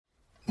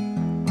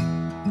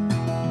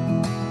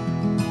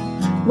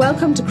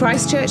Welcome to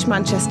Christchurch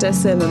Manchester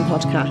Sermon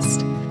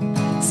Podcast.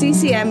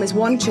 CCM is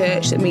one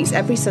church that meets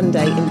every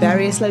Sunday in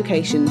various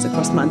locations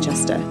across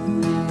Manchester.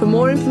 For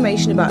more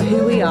information about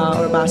who we are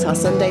or about our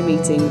Sunday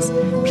meetings,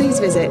 please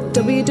visit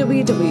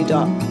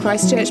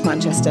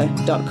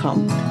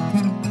www.christchurchmanchester.com.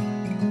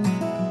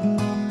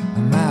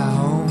 My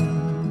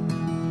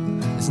home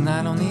is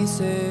not on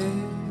this earth,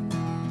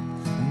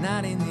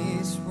 not in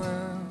this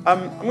world.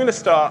 I'm going to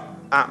start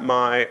at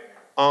my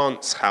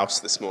aunt's house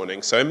this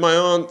morning. So in my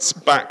aunt's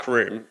back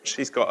room,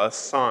 she's got a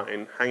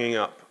sign hanging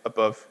up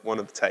above one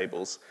of the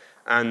tables.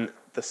 And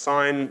the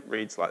sign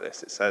reads like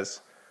this. It says,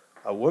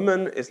 "A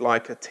woman is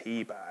like a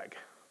tea bag."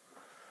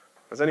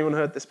 Has anyone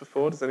heard this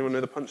before? Does anyone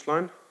know the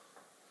punchline?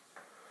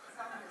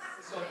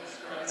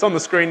 It's on the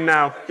screen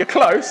now. You're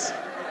close.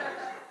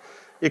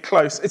 You're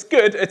close. It's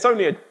good. It's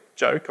only a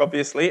joke,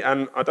 obviously,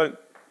 and I don't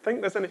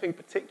think there's anything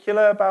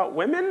particular about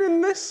women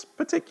in this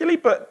particularly,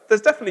 but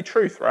there's definitely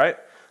truth, right?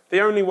 The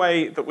only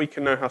way that we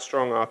can know how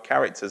strong our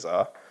characters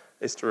are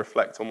is to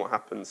reflect on what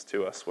happens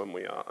to us when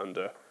we are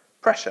under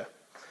pressure.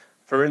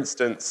 For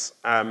instance,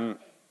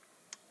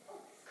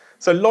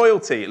 so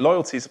loyalty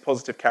is a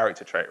positive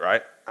character trait,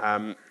 right?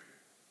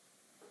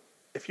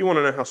 If you want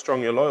to know how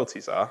strong your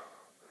loyalties are,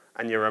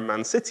 and you're a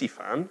Man City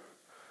fan,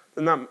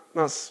 then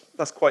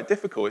that's quite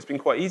difficult. It's been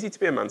quite easy to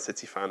be a Man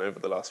City fan over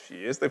the last few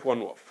years. They've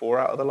won, 4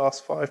 out of the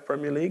last 5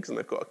 Premier Leagues, and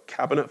they've got a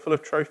cabinet full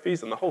of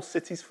trophies, and the whole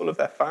city's full of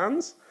their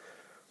fans.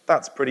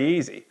 That's pretty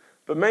easy.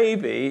 But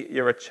maybe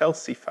you're a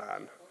Chelsea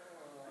fan,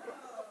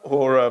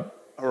 or a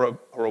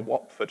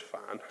Watford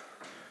fan,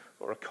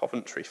 or a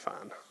Coventry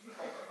fan.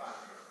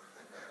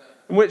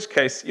 In which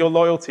case, your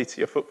loyalty to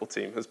your football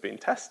team has been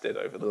tested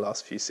over the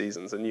last few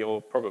seasons, and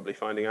you're probably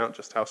finding out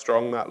just how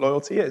strong that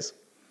loyalty is.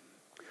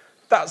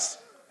 That's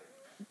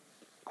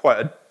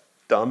quite a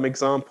dumb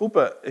example,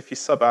 but if you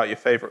sub out your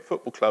favourite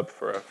football club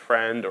for a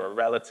friend or a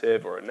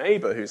relative or a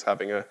neighbour who's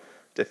having a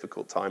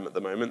difficult time at the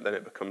moment, then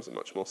it becomes a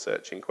much more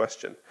searching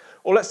question.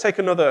 Or let's take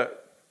another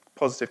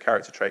positive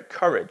character trait,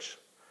 courage.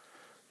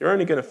 You're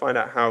only going to find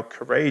out how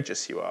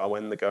courageous you are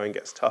when the going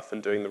gets tough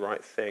and doing the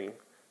right thing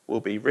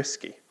will be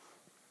risky.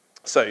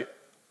 So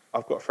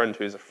I've got a friend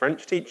who's a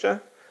French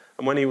teacher,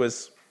 and when he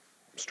was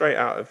straight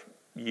out of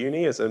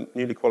uni as a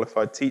newly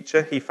qualified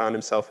teacher, he found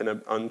himself in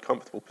an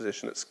uncomfortable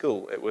position at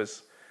school. It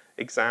was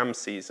exam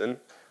season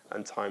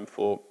and time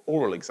for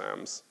oral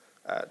exams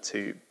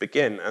to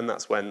begin, and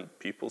that's when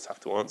pupils have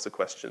to answer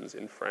questions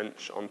in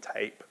French on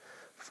tape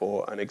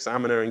for an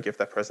examiner and give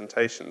their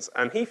presentations.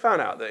 And he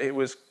found out that it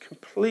was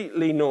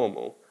completely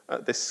normal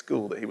at this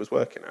school that he was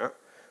working at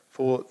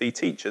for the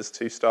teachers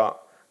to start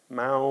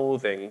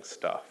mouthing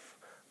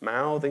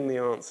the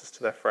answers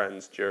to their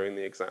friends during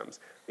the exams,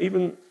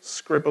 even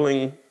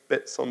scribbling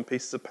bits on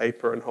pieces of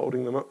paper and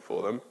holding them up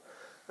for them,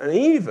 and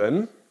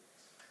even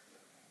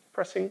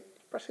pressing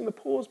the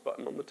pause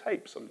button on the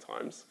tape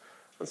sometimes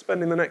and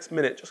spending the next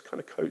minute just kind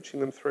of coaching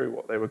them through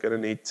what they were going to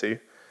need to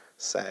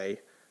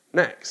say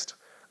next.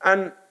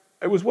 And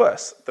it was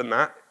worse than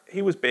that.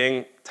 He was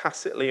being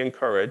tacitly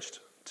encouraged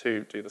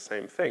to do the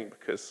same thing,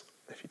 because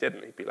if he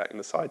didn't, he'd be letting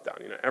the side down.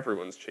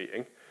 Everyone's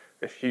cheating.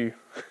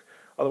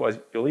 Otherwise,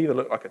 you'll either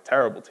look like a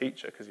terrible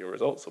teacher because your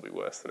results will be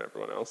worse than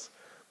everyone else,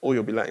 or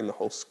you'll be letting the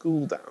whole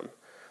school down.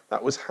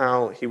 That was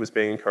how he was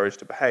being encouraged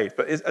to behave.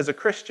 But as a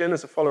Christian,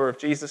 as a follower of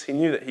Jesus, he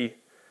knew that he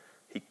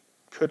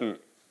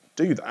couldn't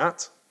do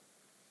that.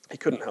 He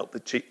couldn't help the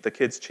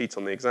kids cheat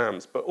on the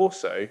exams, but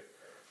also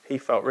he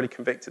felt really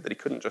convicted that he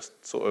couldn't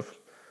just sort of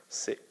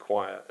sit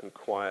quiet and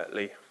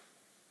quietly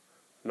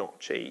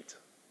not cheat,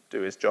 do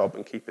his job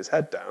and keep his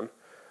head down.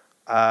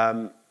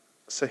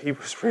 So he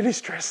was really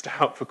stressed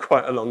out for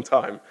quite a long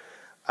time.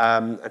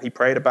 And he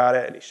prayed about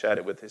it, and he shared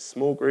it with his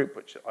small group,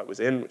 which I was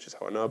in, which is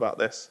how I know about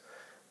this.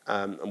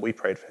 And we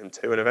prayed for him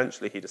too. And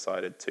eventually he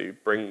decided to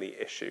bring the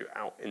issue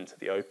out into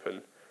the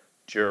open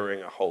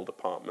during a whole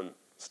department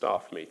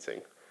staff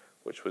meeting,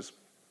 which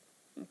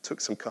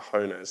took some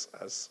cojones,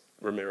 as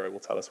Ramiro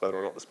will tell us whether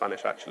or not the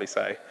Spanish actually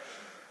say.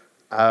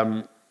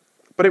 But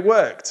it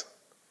worked.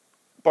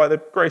 By the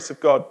grace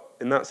of God,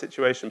 in that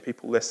situation,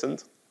 people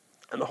listened,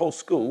 and the whole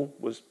school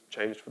was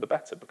changed for the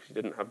better, because you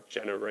didn't have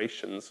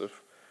generations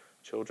of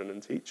children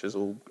and teachers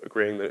all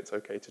agreeing that it's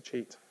okay to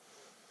cheat.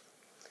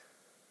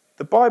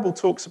 The Bible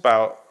talks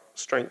about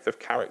strength of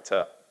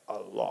character a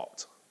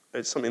lot.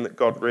 It's something that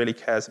God really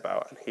cares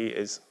about, and he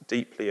is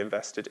deeply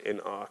invested in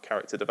our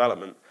character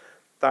development.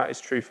 That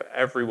is true for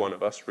every one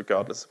of us,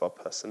 regardless of our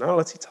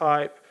personality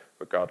type,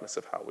 regardless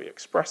of how we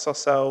express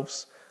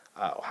ourselves,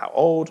 or how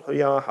old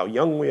we are, how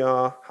young we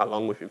are, how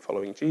long we've been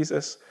following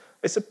Jesus.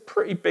 It's a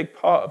pretty big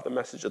part of the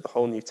message of the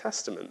whole New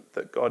Testament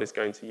that God is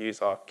going to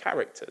use our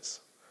characters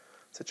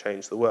to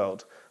change the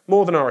world.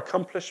 More than our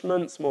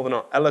accomplishments, more than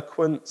our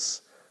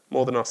eloquence,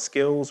 more than our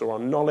skills or our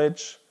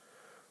knowledge.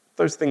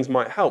 Those things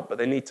might help, but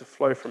they need to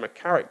flow from a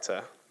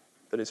character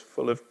that is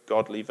full of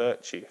godly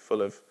virtue,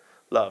 full of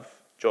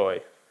love,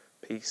 joy,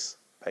 peace,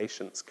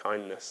 patience,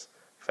 kindness,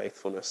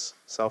 faithfulness,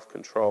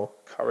 self-control,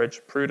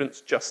 courage,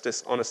 prudence,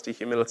 justice, honesty,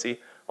 humility,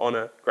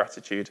 honor,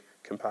 gratitude,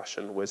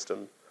 compassion,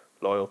 wisdom,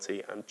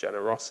 loyalty, and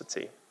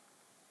generosity.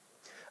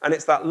 And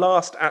it's that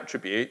last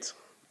attribute,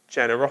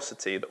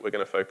 generosity, that we're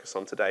going to focus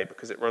on today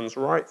because it runs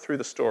right through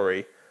the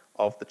story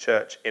of the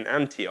church in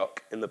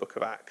Antioch in the book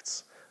of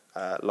Acts,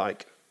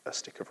 like a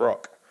stick of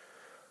rock.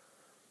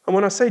 And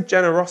when I say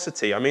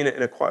generosity, I mean it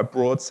in quite a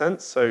broad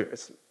sense. So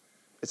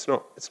it's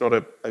not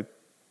a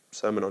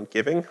sermon on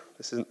giving.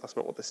 That's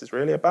not what this is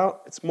really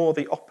about. It's more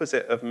the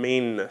opposite of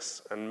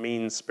meanness and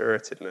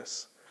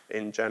mean-spiritedness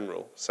in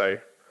general. So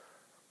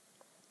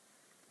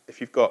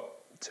if you've got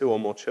 2 or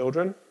more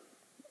children,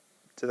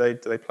 do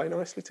they play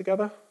nicely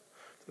together?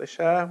 Do they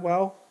share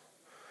well?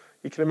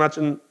 You can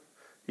imagine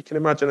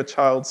a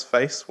child's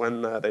face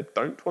when they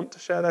don't want to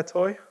share their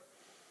toy.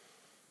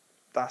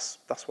 That's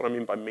what I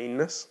mean by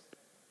meanness.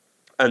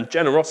 And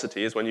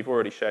generosity is when you've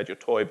already shared your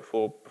toy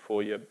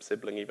before your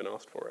sibling even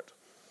asked for it.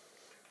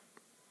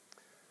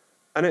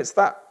 And it's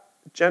that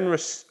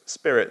generous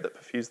spirit that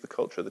perfused the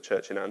culture of the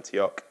church in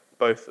Antioch,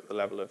 both at the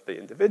level of the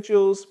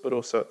individuals, but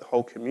also at the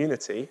whole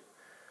community.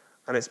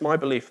 And it's my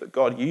belief that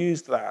God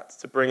used that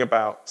to bring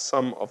about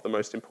some of the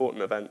most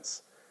important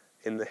events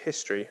in the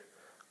history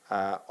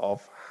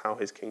of how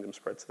his kingdom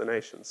spread to the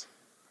nations.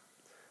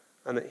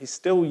 And that he's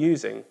still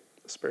using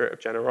the spirit of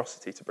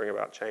generosity to bring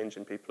about change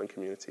in people and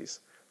communities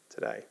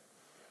today.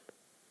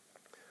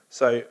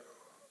 So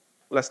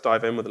let's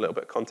dive in with a little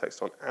bit of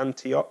context on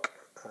Antioch,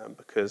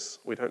 because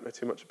we don't know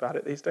too much about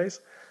it these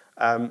days.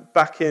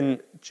 Back in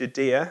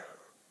Judea,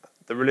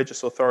 the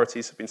religious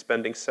authorities have been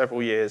spending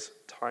several years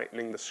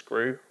tightening the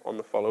screw on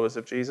the followers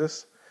of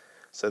Jesus.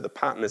 So the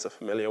pattern is a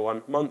familiar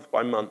one. Month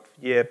by month,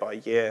 year by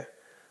year,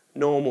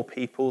 normal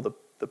people,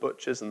 the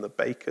butchers and the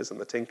bakers and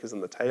the tinkers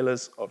and the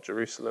tailors of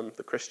Jerusalem,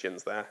 the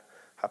Christians there,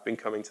 have been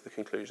coming to the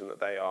conclusion that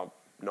they are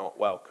not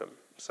welcome.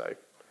 So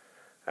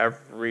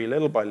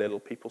little by little,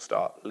 people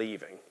start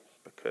leaving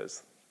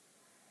because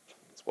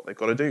it's what they've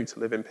got to do to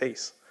live in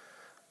peace.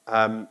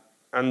 And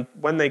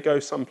when they go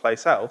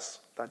someplace else,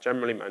 that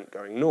generally meant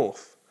going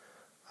north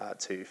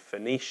to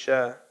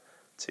Phoenicia,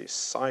 to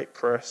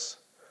Cyprus,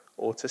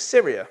 or to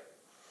Syria.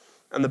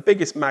 And the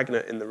biggest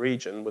magnet in the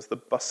region was the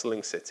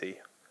bustling city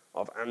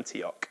of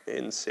Antioch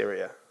in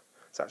Syria.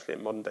 It's actually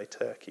in modern-day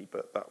Turkey,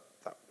 but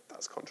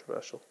that's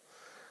controversial.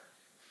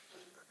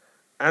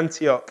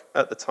 Antioch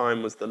at the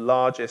time was the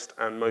largest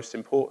and most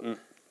important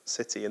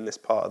city in this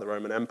part of the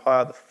Roman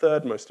Empire, the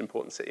third most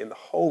important city in the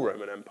whole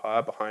Roman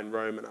Empire behind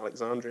Rome and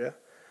Alexandria.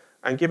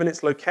 And given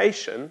its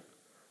location,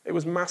 it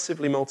was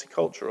massively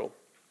multicultural.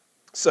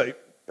 So,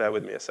 bear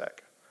with me a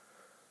sec.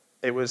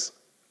 It was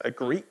a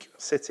Greek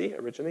city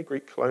originally,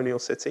 Greek colonial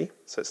city,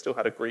 so it still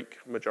had a Greek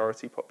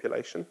majority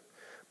population.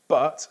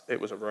 But it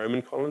was a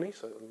Roman colony,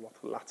 so a lot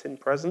of Latin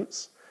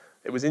presence.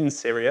 It was in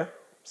Syria,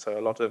 so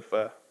a lot of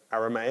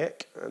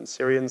Aramaic and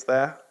Syrians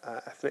there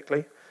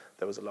ethnically.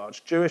 There was a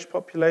large Jewish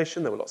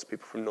population. There were lots of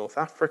people from North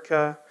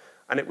Africa.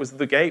 And it was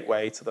the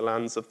gateway to the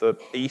lands of the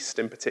east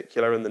in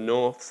particular and the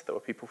north. There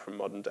were people from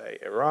modern-day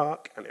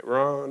Iraq and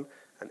Iran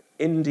and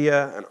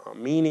India and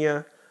Armenia.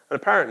 And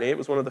apparently it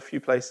was one of the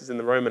few places in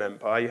the Roman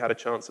Empire you had a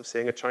chance of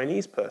seeing a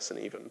Chinese person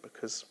even,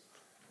 because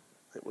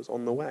it was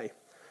on the way.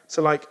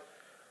 So it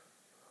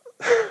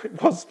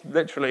was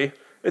literally,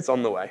 it's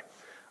on the way.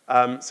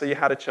 So you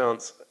had a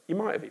chance. You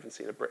might have even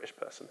seen a British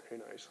person, who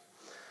knows.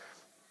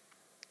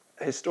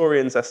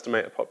 Historians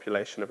estimate a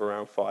population of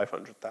around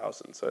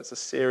 500,000, so it's a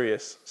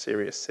serious,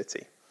 serious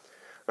city.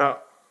 Now,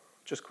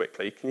 just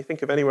quickly, can you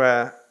think of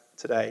anywhere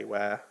today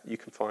where you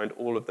can find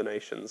all of the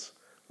nations,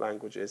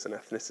 languages, and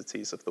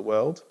ethnicities of the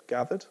world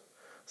gathered?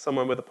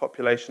 Somewhere with a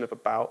population of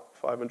about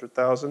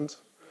 500,000?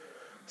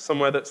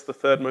 Somewhere that's the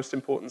third most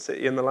important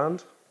city in the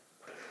land?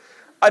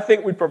 I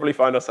think we'd probably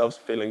find ourselves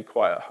feeling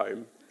quite at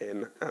home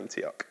in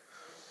Antioch.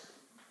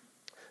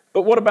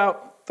 But what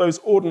about those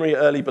ordinary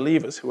early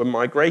believers who were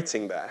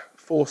migrating there,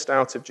 forced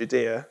out of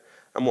Judea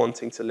and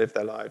wanting to live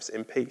their lives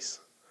in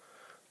peace?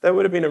 There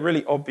would have been a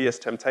really obvious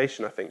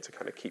temptation, I think, to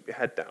kind of keep your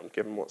head down,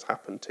 given what's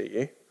happened to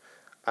you,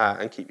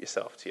 and keep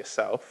yourself to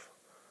yourself.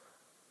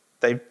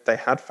 They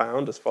had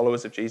found, as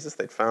followers of Jesus,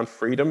 they'd found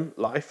freedom,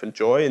 life, and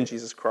joy in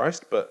Jesus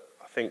Christ, but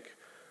I think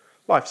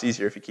life's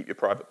easier if you keep your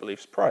private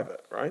beliefs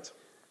private, right?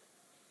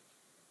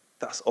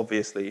 That's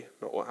obviously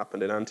not what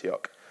happened in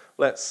Antioch.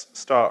 Let's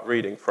start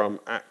reading from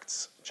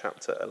Acts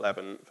chapter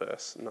 11,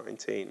 verse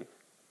 19.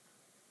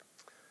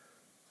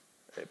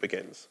 It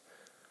begins.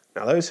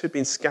 Now those who'd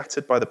been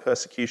scattered by the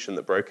persecution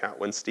that broke out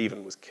when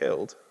Stephen was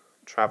killed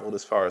travelled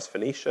as far as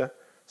Phoenicia,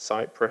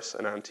 Cyprus,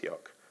 and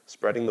Antioch,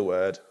 spreading the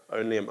word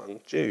only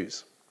among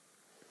Jews.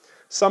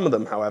 Some of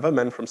them, however,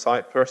 men from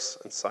Cyprus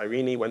and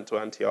Cyrene, went to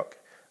Antioch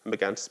and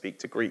began to speak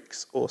to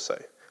Greeks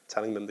also,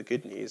 telling them the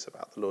good news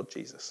about the Lord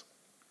Jesus.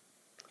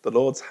 The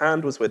Lord's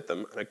hand was with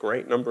them, and a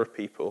great number of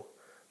people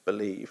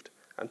believed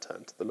and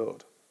turned to the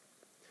Lord.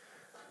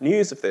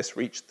 News of this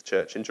reached the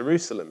church in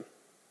Jerusalem,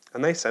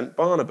 and they sent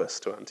Barnabas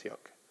to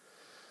Antioch.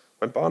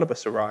 When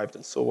Barnabas arrived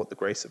and saw what the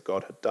grace of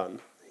God had done,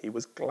 he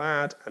was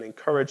glad and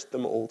encouraged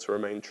them all to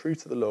remain true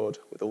to the Lord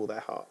with all their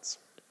hearts.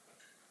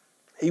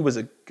 He was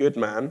a good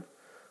man,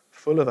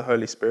 full of the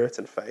Holy Spirit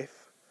and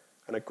faith,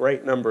 and a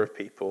great number of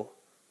people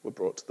were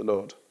brought to the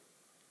Lord.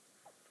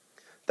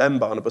 Then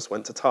Barnabas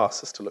went to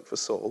Tarsus to look for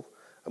Saul,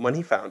 and when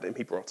he found him,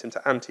 he brought him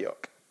to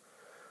Antioch.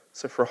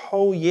 So for a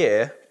whole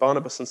year,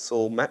 Barnabas and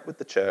Saul met with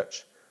the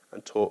church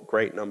and taught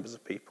great numbers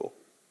of people.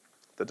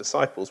 The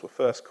disciples were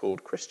first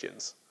called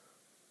Christians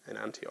in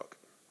Antioch.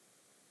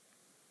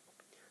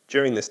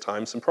 During this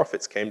time, some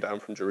prophets came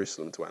down from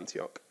Jerusalem to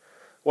Antioch.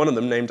 One of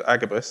them, named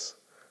Agabus,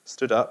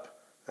 stood up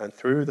and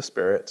through the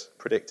Spirit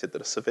predicted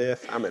that a severe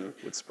famine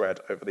would spread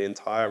over the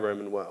entire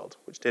Roman world,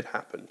 which did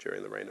happen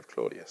during the reign of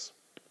Claudius.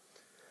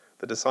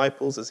 The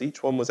disciples, as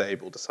each one was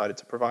able, decided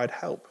to provide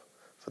help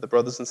for the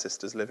brothers and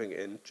sisters living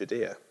in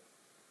Judea.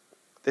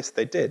 This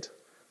they did,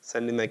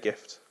 sending their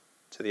gift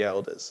to the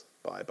elders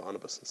by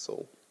Barnabas and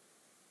Saul.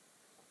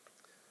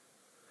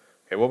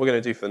 Okay, what we're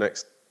going to do for the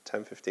next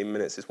 10-15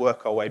 minutes is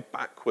work our way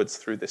backwards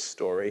through this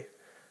story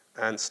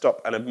and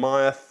stop and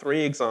admire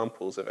 3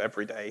 examples of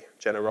everyday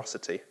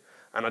generosity.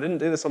 And I didn't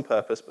do this on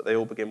purpose, but they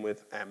all begin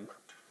with M.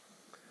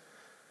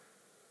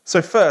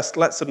 So first,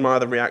 let's admire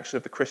the reaction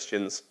of the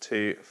Christians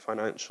to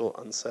financial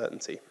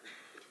uncertainty.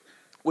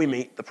 We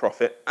meet the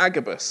prophet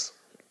Agabus.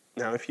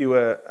 Now, if you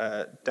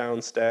were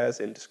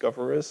downstairs in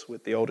Discoverers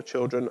with the older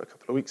children a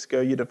couple of weeks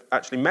ago, you'd have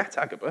actually met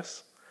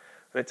Agabus.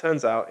 And it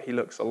turns out he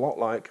looks a lot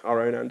like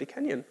our own Andy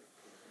Kenyon.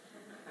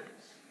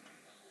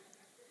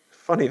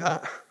 Funny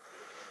that.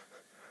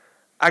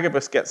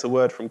 Agabus gets a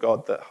word from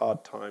God that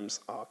hard times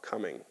are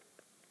coming.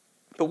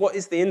 But what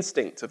is the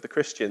instinct of the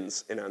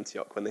Christians in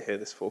Antioch when they hear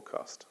this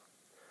forecast?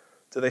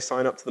 Do they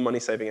sign up to the Money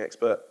Saving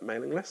Expert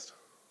mailing list?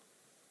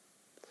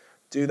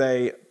 Do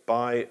they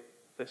buy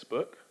this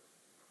book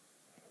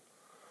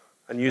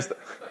and use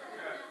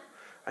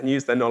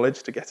their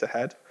knowledge to get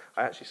ahead?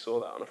 I actually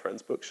saw that on a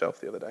friend's bookshelf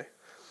the other day.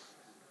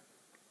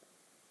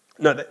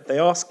 No, they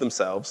ask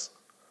themselves,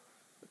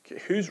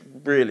 okay, who's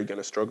really going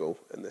to struggle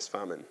in this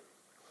famine?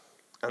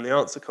 And the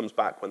answer comes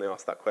back when they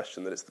ask that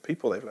question that it's the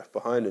people they've left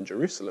behind in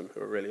Jerusalem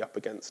who are really up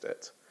against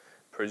it,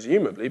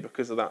 presumably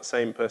because of that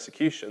same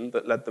persecution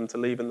that led them to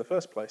leave in the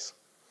first place.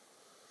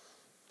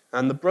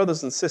 And the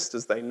brothers and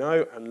sisters they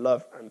know and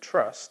love and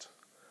trust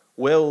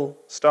will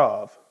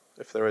starve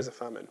if there is a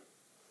famine.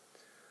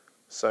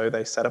 So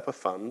they set up a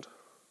fund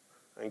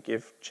and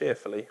give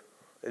cheerfully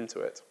into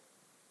it.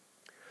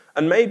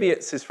 And maybe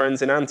it's his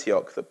friends in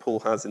Antioch that Paul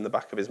has in the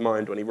back of his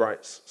mind when he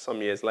writes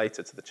some years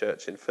later to the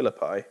church in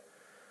Philippi,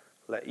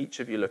 let each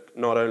of you look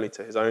not only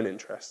to his own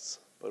interests,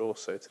 but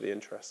also to the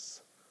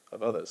interests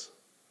of others.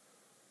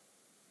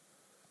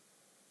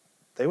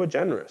 They were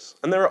generous.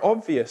 And there are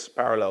obvious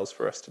parallels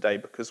for us today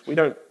because we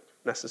don't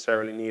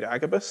necessarily need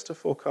Agabus to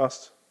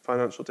forecast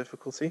financial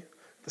difficulty.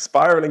 The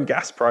spiraling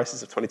gas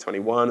prices of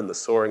 2021 and the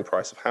soaring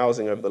price of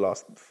housing over the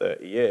last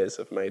 30 years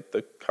have made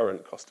the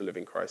current cost of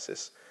living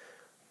crisis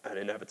an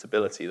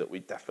inevitability that we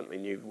definitely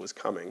knew was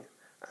coming,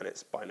 and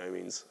it's by no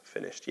means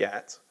finished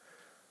yet.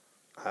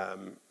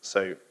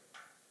 So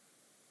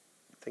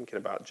thinking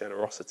about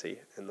generosity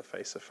in the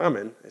face of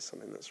famine is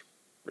something that's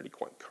really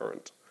quite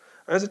current.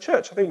 And as a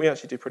church, I think we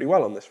actually do pretty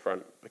well on this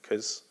front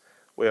because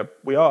we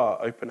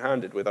are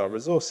open-handed with our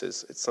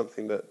resources. It's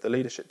something that the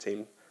leadership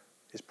team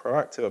is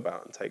proactive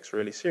about and takes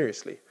really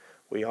seriously.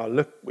 We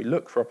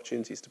look for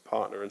opportunities to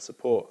partner and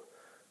support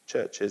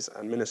churches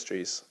and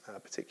ministries,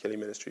 particularly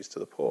ministries to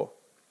the poor.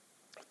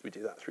 We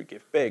do that through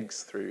Give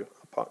Bigs, through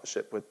a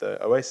partnership with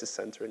the Oasis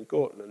Centre in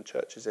Gorton and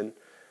churches in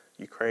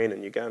Ukraine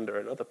and Uganda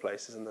and other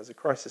places. And there's a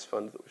crisis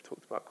fund that we've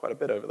talked about quite a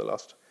bit over the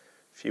last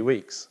few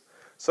weeks.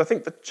 So I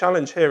think the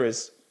challenge here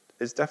is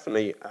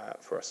definitely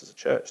for us as a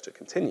church to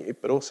continue,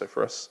 but also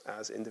for us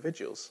as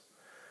individuals.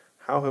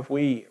 How have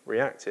we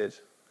reacted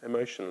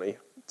emotionally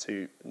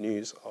to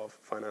news of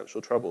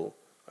financial trouble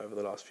over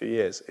the last few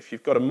years? If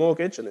you've got a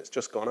mortgage and it's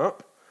just gone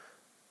up,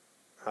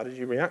 how did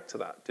you react to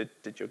that?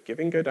 Did your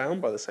giving go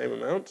down by the same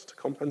amount to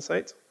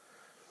compensate?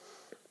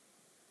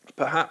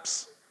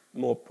 Perhaps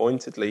more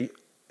pointedly,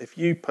 if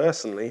you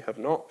personally have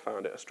not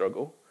found it a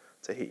struggle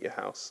to heat your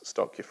house,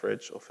 stock your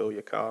fridge, or fill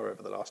your car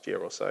over the last year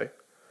or so,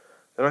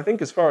 then I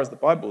think as far as the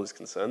Bible is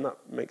concerned, that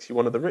makes you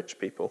one of the rich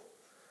people.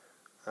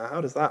 How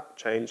does that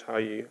change how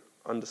you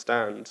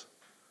understand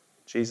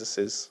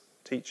Jesus'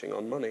 teaching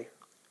on money?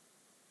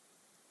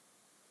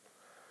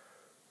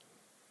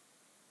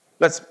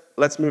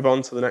 Let's move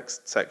on to the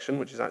next section,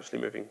 which is actually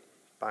moving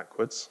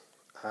backwards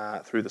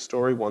through the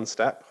story, one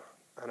step,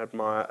 and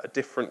admire a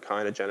different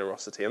kind of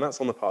generosity, and that's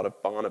on the part of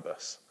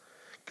Barnabas.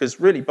 Because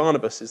really,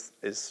 Barnabas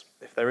is,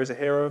 if there is a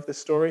hero of this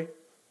story,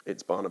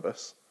 it's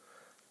Barnabas.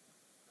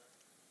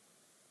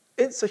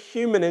 It's a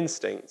human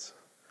instinct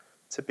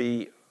to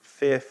be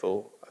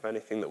fearful of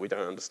anything that we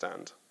don't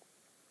understand.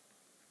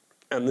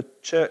 And the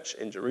church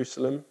in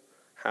Jerusalem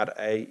had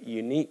a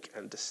unique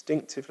and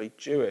distinctively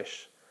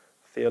Jewish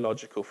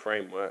theological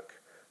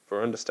framework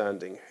for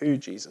understanding who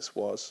Jesus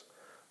was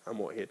and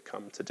what he had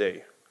come to do.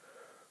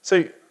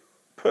 So,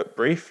 put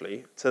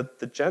briefly, to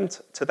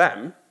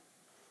them,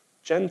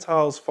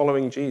 Gentiles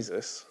following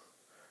Jesus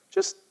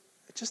it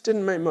just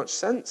didn't make much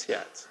sense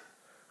yet.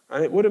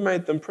 And it would have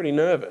made them pretty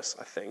nervous,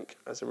 I think,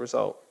 as a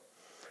result.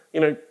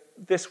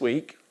 This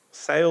week,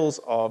 sales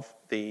of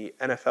the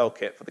NFL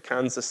kit for the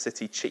Kansas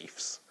City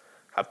Chiefs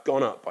have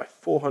gone up by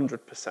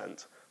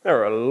 400%. There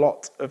are a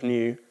lot of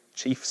new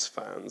Chiefs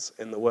fans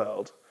in the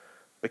world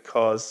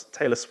because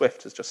Taylor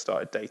Swift has just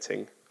started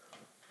dating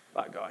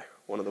that guy,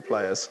 one of the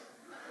players.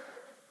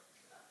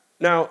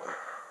 Now,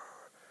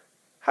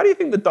 how do you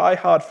think the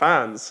die-hard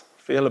fans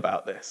feel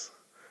about this?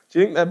 Do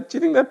you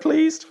think they're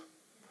pleased?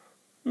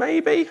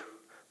 Maybe.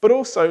 But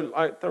also,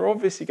 they're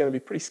obviously going to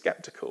be pretty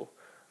skeptical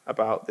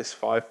about this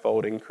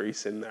five-fold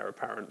increase in their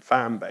apparent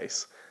fan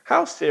base.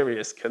 How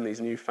serious can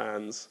these new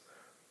fans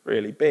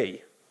really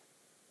be?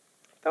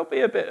 There'll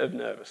be a bit of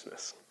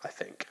nervousness, I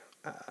think,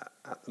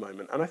 at the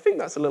moment. And I think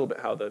that's a little bit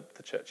how the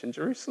church in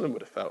Jerusalem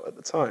would have felt at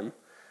the time.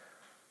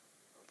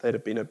 There'd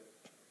have been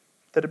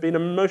an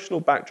emotional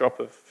backdrop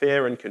of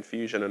fear and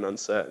confusion and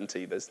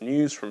uncertainty. There's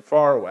news from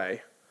far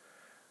away.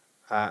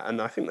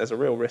 And I think there's a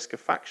real risk of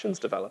factions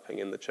developing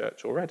in the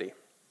church already,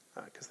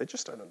 because they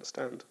just don't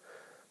understand.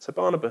 So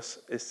Barnabas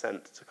is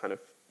sent to kind of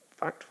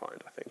fact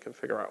find, I think, and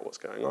figure out what's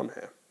going on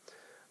here.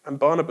 And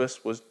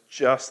Barnabas was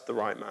just the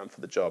right man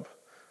for the job.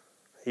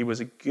 He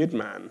was a good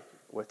man,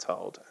 we're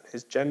told, and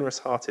his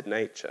generous-hearted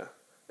nature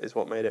is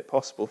what made it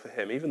possible for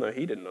him, even though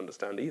he didn't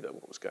understand either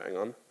what was going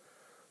on,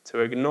 to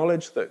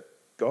acknowledge that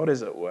God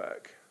is at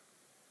work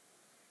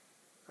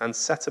and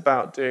set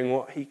about doing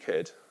what he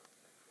could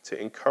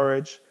to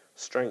encourage,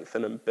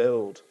 strengthen, and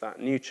build that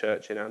new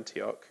church in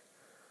Antioch,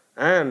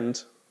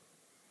 and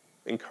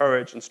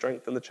encourage and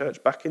strengthen the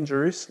church back in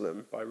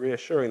Jerusalem by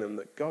reassuring them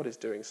that God is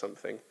doing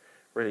something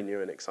really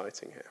new and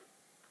exciting here.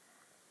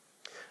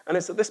 And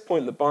it's at this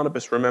point that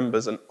Barnabas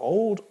remembers an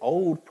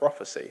old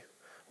prophecy.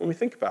 When we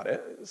think about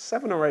it,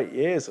 7 or 8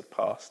 years have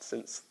passed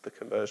since the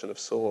conversion of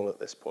Saul at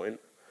this point.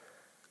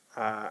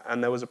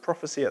 And there was a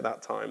prophecy at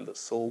that time that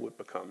Saul would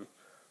become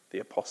the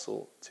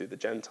apostle to the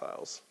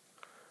Gentiles.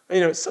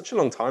 And, it's such a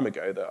long time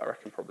ago that I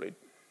reckon probably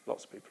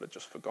lots of people had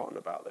just forgotten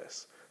about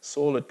this.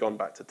 Saul had gone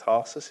back to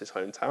Tarsus, his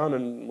hometown,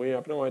 and we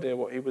have no idea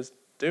what he was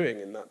doing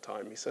in that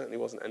time. He certainly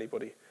wasn't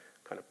anybody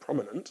kind of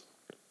prominent.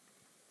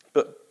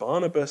 But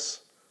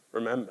Barnabas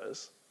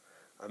remembers,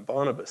 and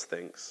Barnabas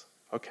thinks,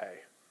 okay,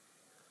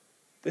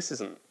 this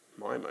isn't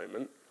my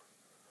moment.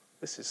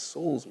 This is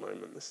Saul's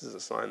moment. This is a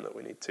sign that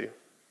we need to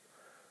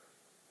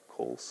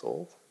call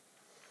Saul,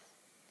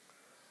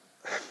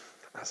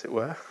 as it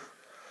were.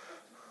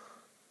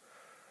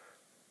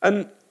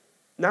 And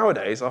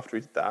nowadays, after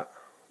he did that,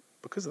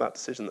 because of that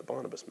decision that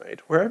Barnabas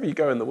made, wherever you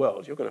go in the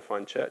world, you're going to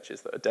find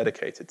churches that are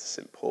dedicated to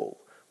St. Paul,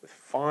 with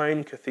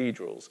fine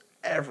cathedrals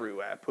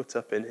everywhere put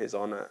up in his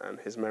honour and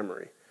his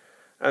memory.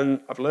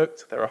 And I've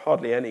looked, there are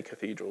hardly any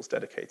cathedrals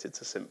dedicated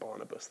to St.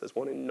 Barnabas. There's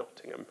one in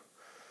Nottingham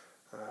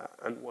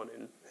and one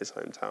in his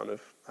hometown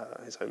of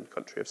his home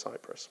country of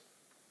Cyprus.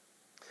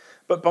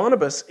 But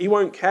Barnabas, he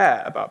won't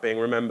care about being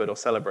remembered or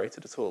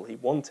celebrated at all. He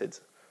wanted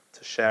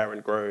to share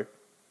and grow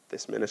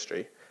this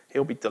ministry.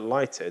 He'll be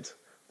delighted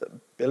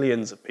that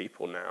billions of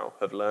people now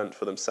have learned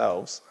for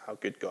themselves how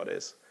good God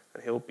is,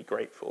 and he'll be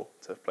grateful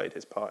to have played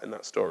his part in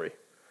that story.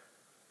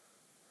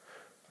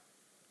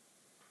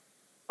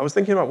 I was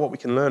thinking about what we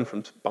can learn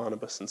from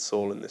Barnabas and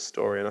Saul in this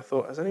story, and I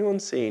thought, has anyone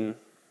seen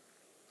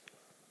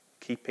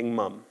Keeping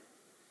Mum,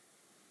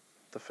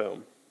 the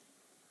film?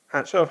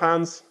 Show of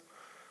hands.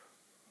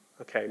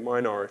 Okay,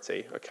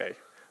 minority. Okay,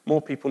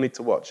 more people need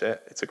to watch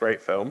it. It's a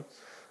great film.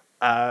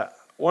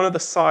 One of the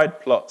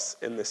side plots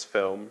in this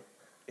film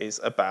is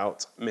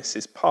about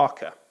Mrs.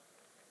 Parker.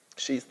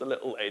 She's the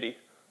little lady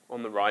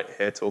on the right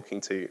here talking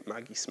to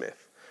Maggie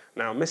Smith.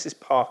 Now, Mrs.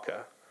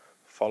 Parker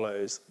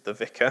follows the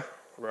vicar,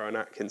 Rowan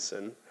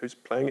Atkinson, who's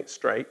playing it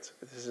straight.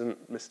 This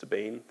isn't Mr.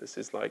 Bean. This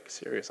is like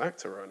serious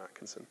actor Rowan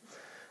Atkinson.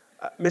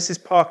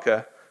 Mrs.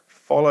 Parker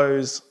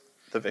follows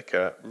the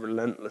vicar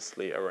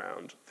relentlessly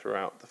around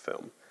throughout the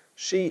film.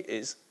 She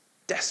is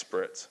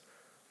desperate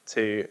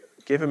to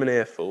give him an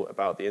earful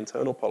about the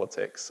internal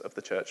politics of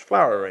the church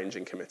flower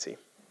arranging committee,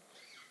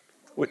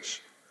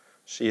 which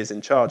she is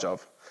in charge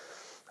of.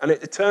 And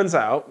it turns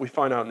out, we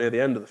find out near the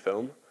end of the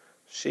film,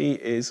 she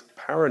is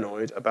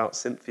paranoid about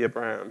Cynthia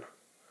Brown.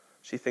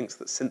 She thinks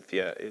that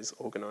Cynthia is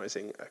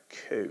organising a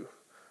coup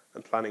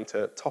and planning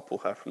to topple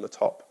her from the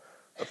top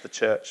of the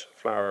church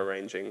flower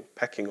arranging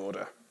pecking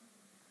order.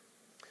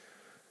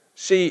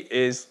 She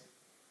is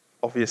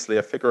obviously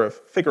a figure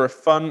of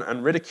fun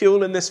and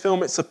ridicule in this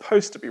film. It's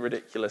supposed to be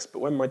ridiculous, but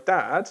when my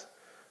dad,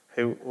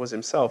 who was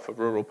himself a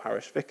rural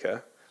parish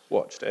vicar,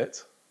 watched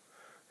it,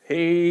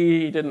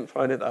 he didn't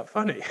find it that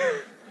funny.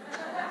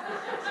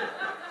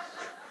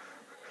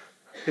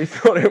 He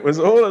thought it was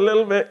all a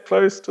little bit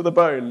close to the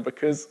bone,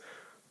 because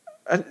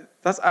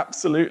that's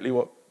absolutely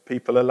what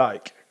people are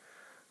like.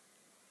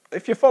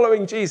 If you're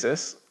following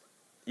Jesus,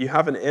 you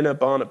have an inner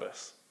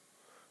Barnabas.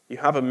 You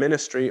have a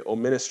ministry or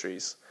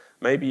ministries.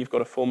 Maybe you've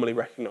got a formally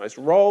recognised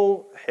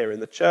role here in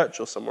the church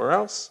or somewhere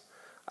else,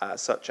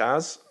 such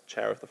as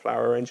chair of the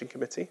flower arranging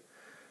committee.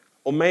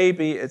 Or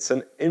maybe it's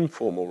an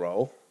informal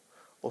role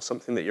or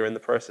something that you're in the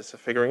process of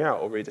figuring out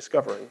or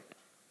rediscovering.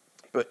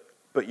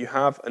 But you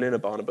have an inner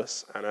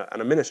Barnabas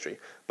and a ministry.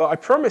 But I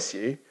promise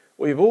you,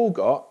 we've all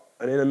got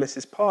an inner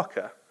Mrs.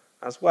 Parker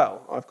as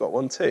well. I've got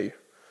one too.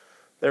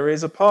 There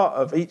is a part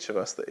of each of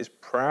us that is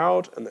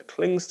proud and that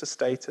clings to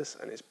status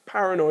and is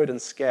paranoid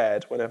and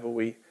scared whenever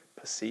we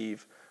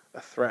perceive a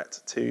threat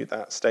to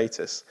that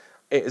status.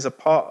 It is a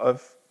part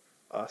of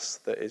us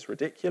that is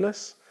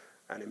ridiculous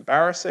and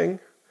embarrassing,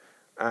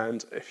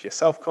 and if you're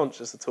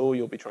self-conscious at all,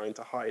 you'll be trying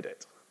to hide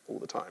it all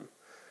the time.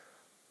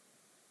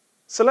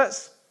 So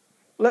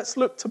let's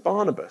look to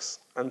Barnabas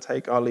and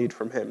take our lead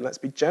from him. Let's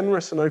be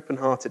generous and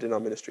open-hearted in our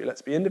ministry.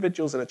 Let's be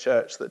individuals in a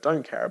church that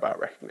don't care about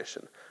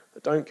recognition,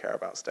 that don't care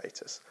about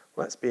status.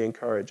 Let's be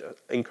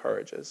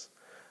encouragers.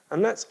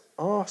 And let's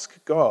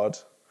ask God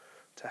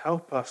to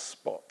help us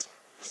spot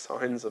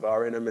signs of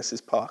our inner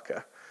Mrs.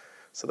 Parker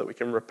so that we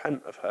can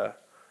repent of her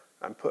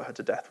and put her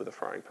to death with a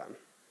frying pan.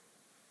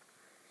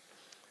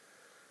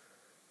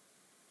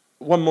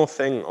 One more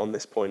thing on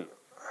this point.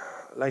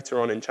 Later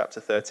on in chapter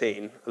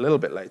 13, a little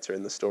bit later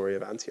in the story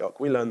of Antioch,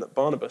 we learn that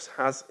Barnabas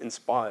has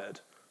inspired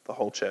the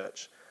whole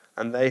church,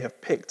 and they have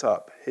picked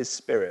up his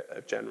spirit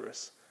of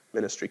generous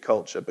ministry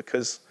culture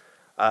because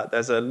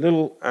there's a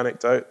little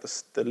anecdote.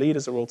 The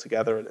leaders are all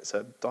together, and it's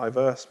a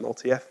diverse,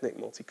 multi-ethnic,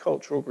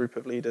 multicultural group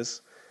of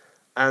leaders,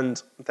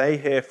 and they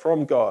hear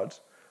from God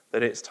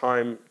that it's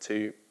time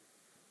to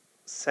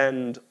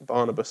send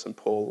Barnabas and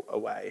Paul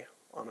away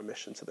on a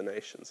mission to the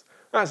nations.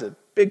 That's a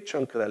big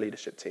chunk of their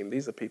leadership team.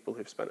 These are people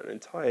who've spent an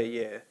entire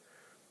year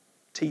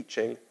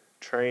teaching,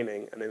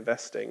 training, and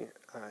investing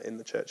in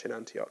the church in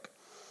Antioch.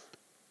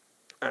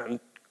 And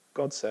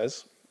God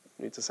says,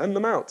 you need to send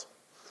them out.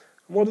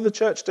 And what do the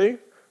church do?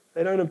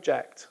 They don't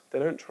object. They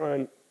don't try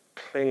and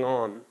cling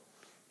on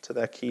to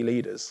their key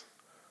leaders.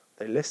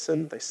 They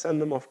listen, they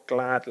send them off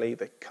gladly,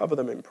 they cover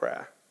them in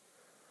prayer.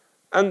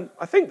 And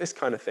I think this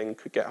kind of thing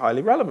could get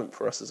highly relevant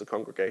for us as a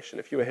congregation.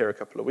 If you were here a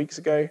couple of weeks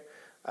ago,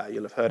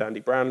 you'll have heard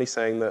Andy Brownlee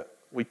saying that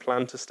we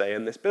plan to stay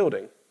in this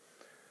building,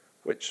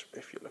 which,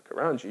 if you look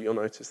around you, you'll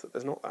notice that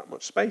there's not that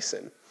much space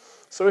in.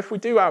 So if we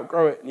do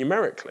outgrow it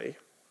numerically,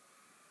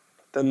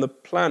 then the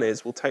plan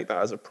is we'll take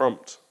that as a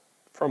prompt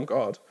from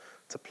God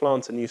to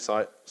plant a new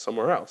site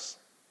somewhere else.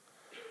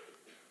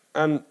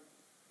 And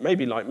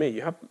maybe like me,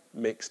 you have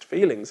mixed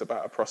feelings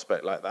about a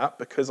prospect like that,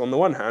 because on the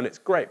one hand, it's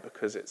great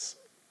because it's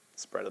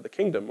spread of the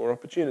kingdom, more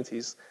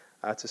opportunities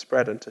to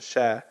spread and to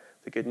share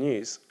the good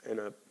news in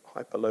a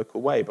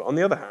hyper-local way. But on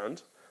the other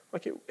hand,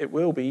 it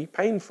will be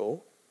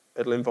painful.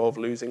 It'll involve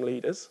losing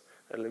leaders.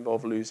 It'll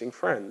involve losing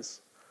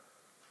friends.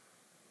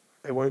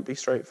 It won't be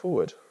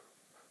straightforward.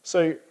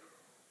 So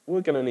we're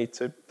going to need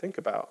to think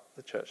about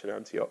the church in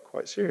Antioch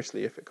quite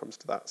seriously if it comes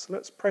to that. So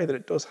let's pray that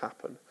it does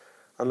happen.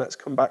 And let's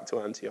come back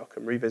to Antioch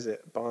and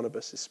revisit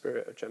Barnabas'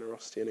 spirit of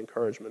generosity and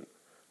encouragement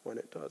when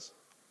it does.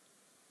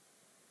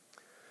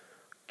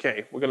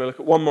 Okay, we're going to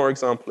look at one more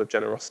example of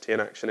generosity in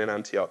action in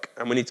Antioch,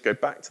 and we need to go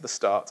back to the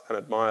start and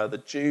admire the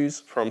Jews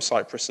from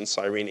Cyprus and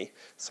Cyrene.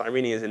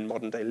 Cyrene is in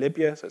modern-day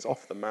Libya, so it's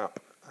off the map,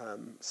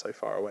 so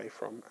far away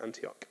from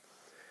Antioch.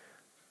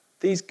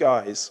 These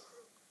guys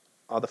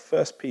are the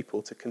first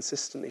people to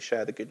consistently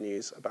share the good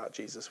news about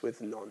Jesus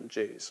with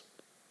non-Jews.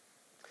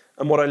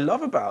 And what I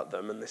love about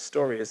them and this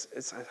story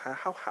is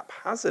how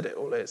haphazard it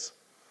all is.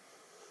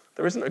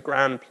 There isn't a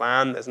grand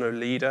plan, there's no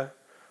leader,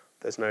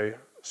 there's no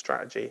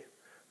strategy.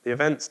 The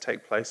events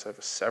take place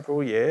over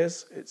several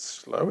years. It's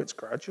slow, it's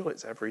gradual,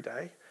 it's every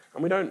day.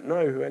 And we don't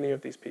know who any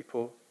of these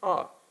people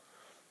are.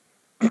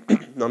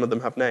 None of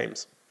them have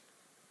names.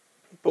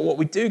 But what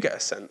we do get a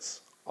sense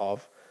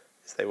of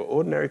is they were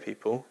ordinary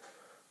people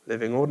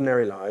living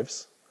ordinary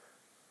lives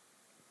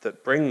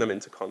that bring them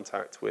into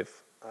contact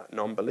with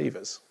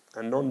non-believers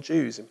and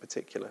non-Jews in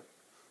particular.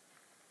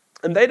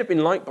 And they'd have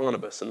been like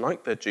Barnabas and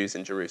like the Jews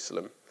in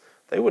Jerusalem.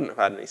 They wouldn't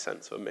have had any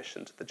sense of a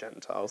mission to the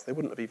Gentiles. They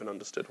wouldn't have even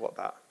understood what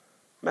that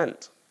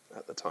meant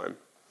at the time.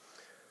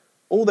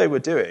 All they were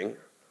doing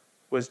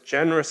was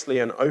generously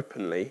and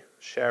openly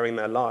sharing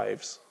their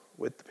lives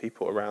with the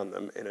people around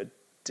them in a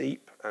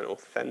deep and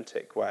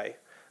authentic way.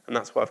 And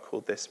that's why I've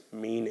called this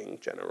meaning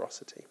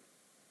generosity.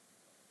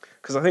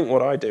 Because I think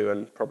what I do,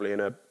 and probably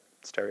in a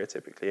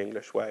stereotypically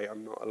English way,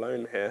 I'm not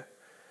alone here,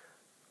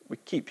 we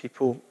keep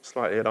people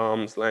slightly at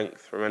arm's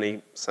length from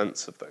any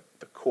sense of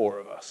the core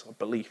of us, our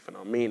belief and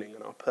our meaning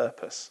and our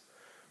purpose.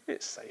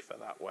 It's safer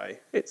that way.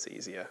 It's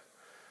easier.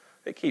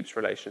 It keeps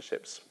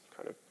relationships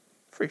kind of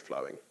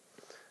free-flowing.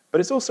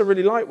 But it's also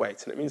really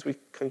lightweight, and it means we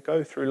can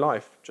go through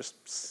life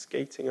just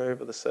skating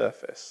over the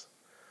surface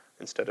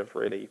instead of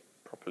really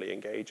properly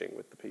engaging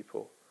with the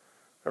people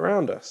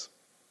around us.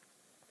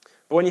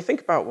 But when you think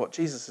about what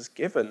Jesus has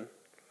given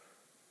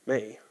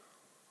me,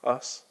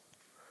 us,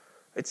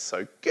 it's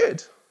so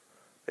good.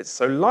 It's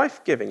so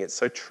life-giving. It's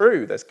so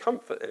true. There's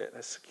comfort in it.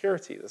 There's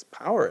security. There's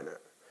power in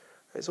it.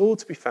 It's all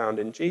to be found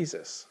in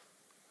Jesus.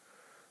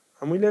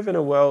 And we live in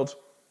a world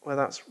where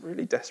that's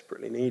really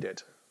desperately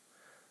needed.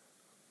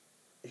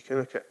 You can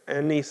look at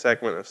any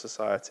segment of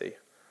society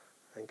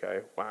and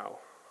go, wow,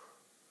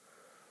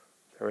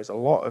 there is a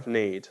lot of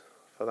need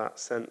for that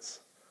sense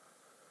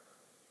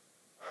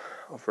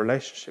of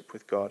relationship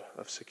with God,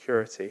 of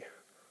security,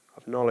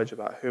 of knowledge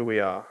about who we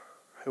are,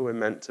 who we're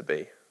meant to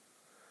be,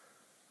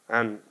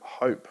 and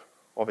hope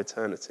of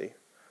eternity,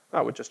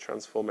 that would just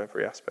transform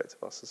every aspect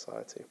of our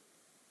society.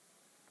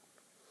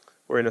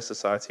 We're in a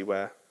society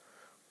where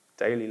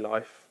daily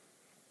life,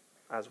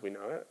 as we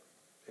know it,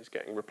 is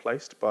getting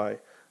replaced by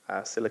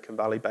Silicon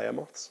Valley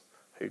behemoths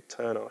who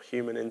turn our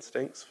human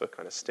instincts for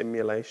kind of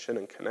stimulation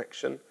and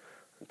connection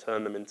and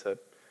turn them into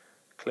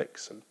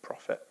clicks and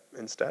profit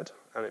instead.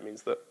 And it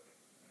means that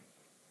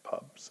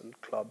pubs and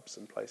clubs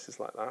and places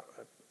like that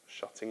are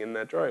shutting in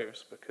their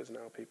droves because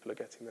now people are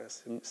getting their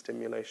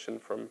stimulation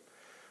from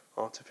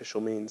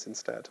artificial means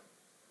instead.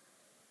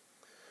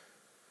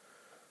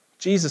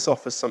 Jesus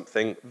offers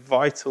something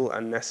vital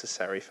and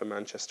necessary for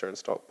Manchester and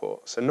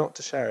Stockport, so not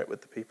to share it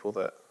with the people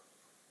that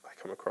I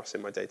come across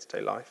in my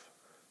day-to-day life.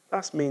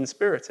 That's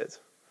mean-spirited.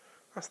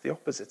 That's the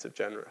opposite of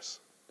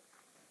generous.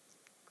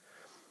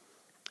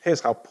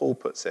 Here's how Paul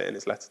puts it in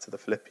his letter to the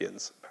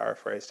Philippians,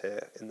 paraphrased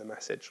here in the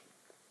Message.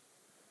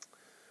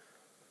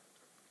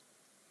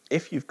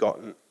 If you've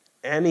gotten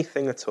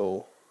anything at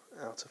all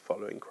out of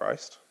following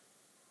Christ,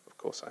 of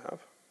course I have,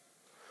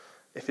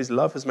 if his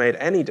love has made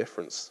any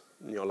difference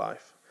in your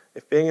life,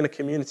 if being in a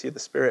community of the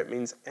Spirit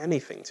means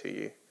anything to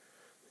you,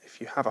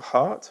 if you have a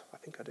heart, I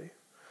think I do,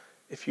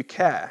 if you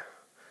care,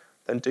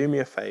 then do me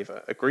a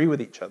favour, agree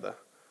with each other,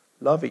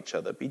 love each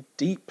other, be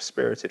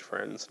deep-spirited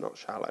friends, not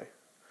shallow.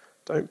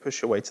 Don't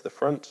push your way to the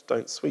front,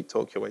 don't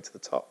sweet-talk your way to the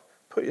top.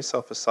 Put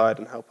yourself aside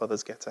and help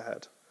others get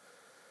ahead.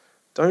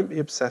 Don't be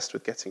obsessed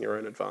with getting your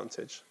own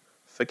advantage.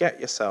 Forget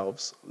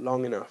yourselves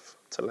long enough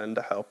to lend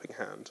a helping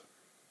hand.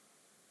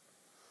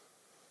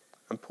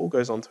 And Paul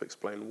goes on to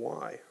explain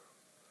why.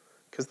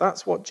 Because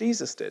that's what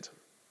Jesus did.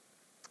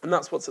 And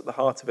that's what's at the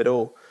heart of it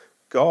all.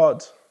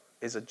 God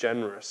is a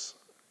generous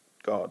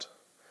God.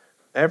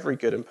 Every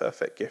good and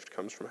perfect gift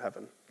comes from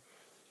heaven.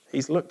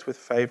 He's looked with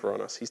favour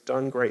on us. He's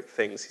done great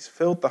things. He's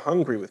filled the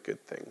hungry with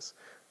good things.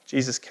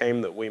 Jesus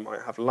came that we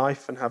might have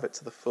life and have it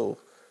to the full.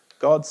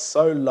 God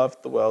so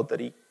loved the world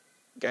that he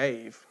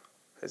gave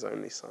his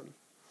only Son.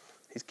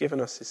 He's given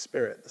us his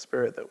Spirit, the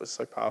Spirit that was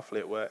so powerfully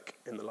at work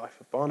in the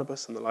life of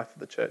Barnabas and the life of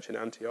the church in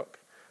Antioch,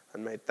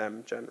 and made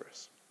them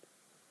generous.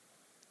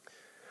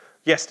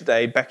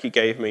 Yesterday, Becky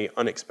gave me,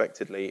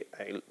 unexpectedly,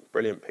 a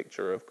brilliant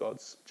picture of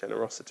God's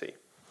generosity.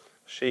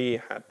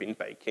 She had been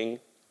baking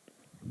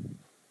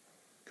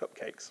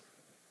cupcakes,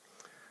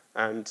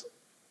 and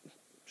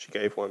she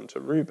gave one to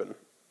Reuben,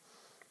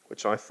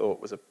 which I thought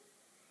was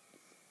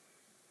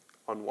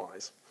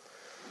unwise.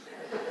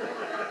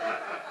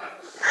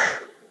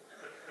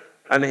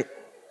 And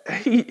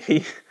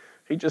he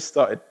just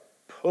started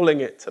pulling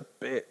it to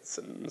bits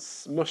and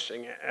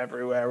smushing it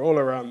everywhere, all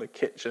around the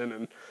kitchen,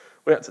 and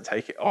we had to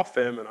take it off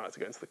him, and I had to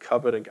go into the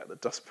cupboard and get the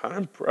dustpan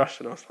and brush,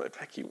 and I was like,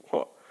 Becky,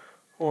 what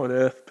on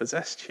earth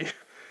possessed you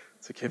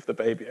to give the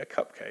baby a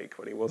cupcake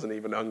when he wasn't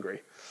even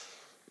hungry?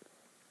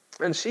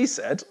 And she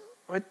said,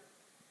 I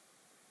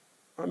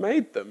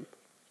made them.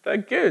 They're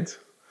good.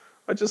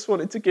 I just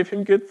wanted to give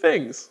him good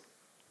things.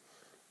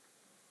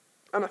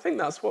 And I think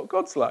that's what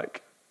God's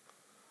like.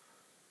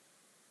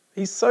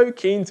 He's so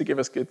keen to give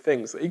us good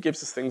things that he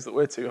gives us things that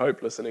we're too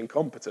hopeless and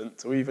incompetent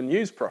to even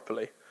use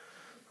properly.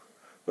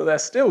 But they're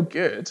still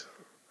good,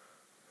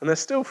 and they're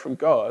still from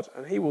God,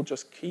 and he will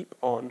just keep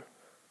on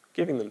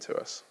giving them to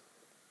us.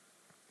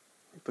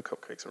 The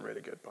cupcakes are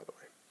really good, by the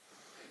way.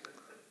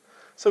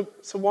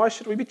 So why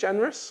should we be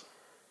generous?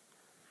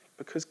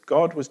 Because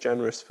God was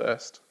generous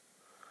first.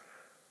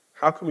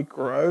 How can we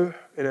grow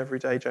in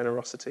everyday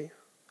generosity?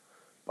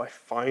 By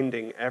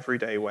finding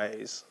everyday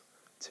ways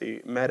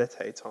to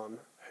meditate on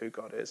who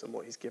God is and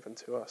what he's given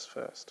to us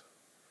first.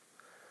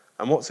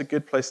 And what's a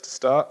good place to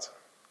start?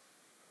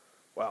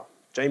 Well,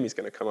 Jamie's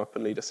going to come up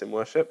and lead us in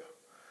worship,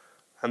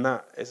 and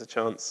that is a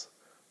chance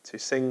to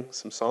sing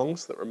some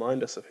songs that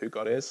remind us of who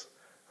God is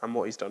and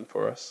what he's done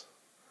for us.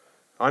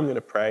 I'm going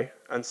to pray,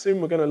 and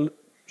soon we're going to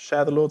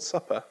share the Lord's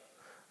Supper.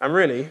 And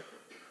really,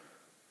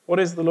 what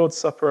is the Lord's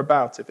Supper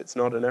about if it's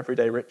not an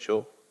everyday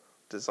ritual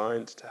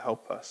designed to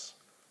help us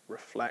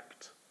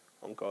reflect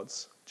on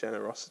God's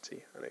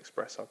generosity and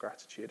express our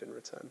gratitude in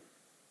return?